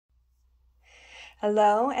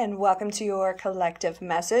Hello and welcome to your collective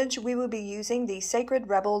message. We will be using the Sacred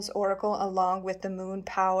Rebels Oracle along with the Moon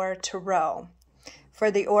Power Tarot.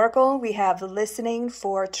 For the Oracle, we have Listening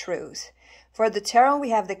for Truth. For the Tarot,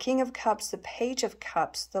 we have the King of Cups, the Page of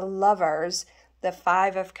Cups, the Lovers, the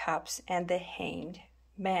Five of Cups, and the Hanged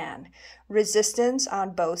Man. Resistance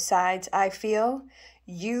on both sides, I feel.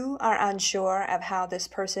 You are unsure of how this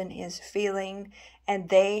person is feeling, and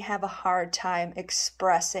they have a hard time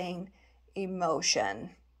expressing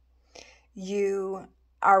emotion. You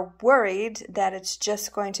are worried that it's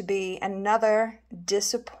just going to be another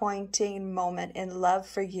disappointing moment in love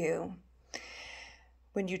for you.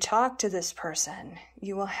 When you talk to this person,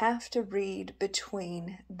 you will have to read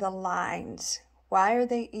between the lines. Why are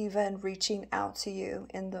they even reaching out to you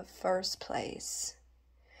in the first place?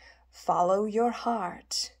 Follow your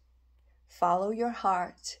heart. Follow your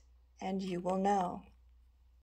heart, and you will know.